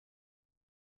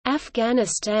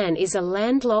Afghanistan is a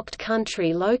landlocked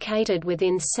country located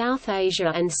within South Asia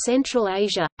and Central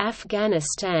Asia.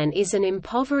 Afghanistan is an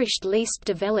impoverished, least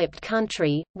developed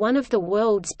country, one of the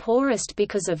world's poorest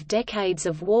because of decades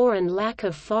of war and lack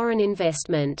of foreign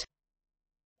investment.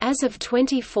 As of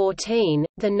 2014,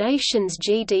 the nation's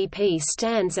GDP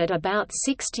stands at about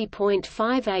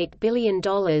 $60.58 billion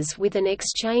with an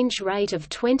exchange rate of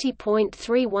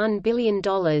 $20.31 billion,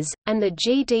 and the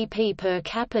GDP per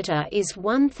capita is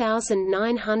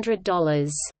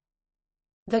 $1,900.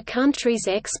 The country's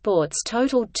exports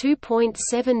totaled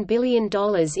 $2.7 billion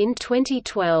in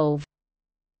 2012.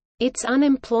 Its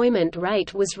unemployment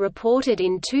rate was reported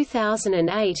in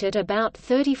 2008 at about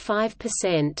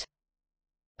 35%.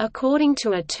 According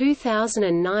to a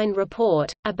 2009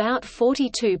 report, about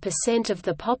 42% of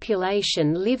the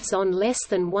population lives on less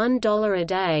than $1 a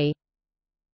day.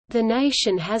 The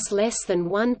nation has less than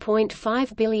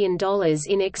 $1.5 billion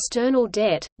in external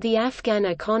debt. The Afghan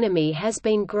economy has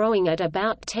been growing at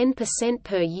about 10%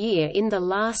 per year in the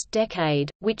last decade,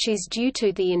 which is due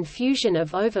to the infusion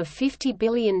of over $50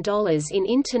 billion in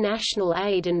international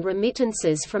aid and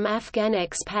remittances from Afghan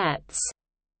expats.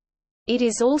 It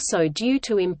is also due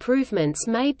to improvements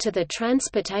made to the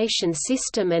transportation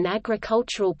system and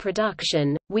agricultural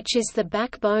production, which is the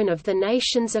backbone of the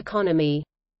nation's economy.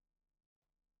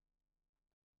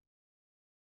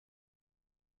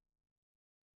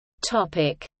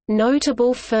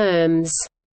 Notable firms.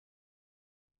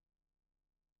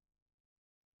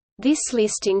 This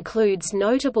list includes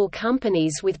notable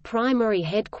companies with primary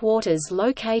headquarters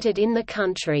located in the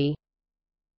country.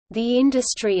 The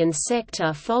industry and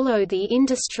sector follow the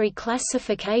industry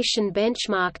classification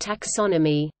benchmark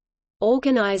taxonomy.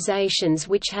 Organizations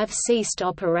which have ceased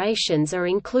operations are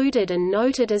included and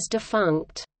noted as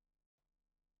defunct.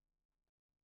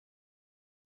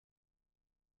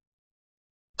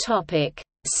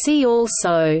 See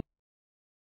also: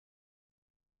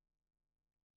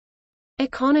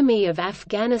 Economy of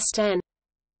Afghanistan,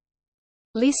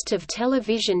 List of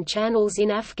television channels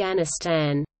in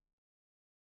Afghanistan.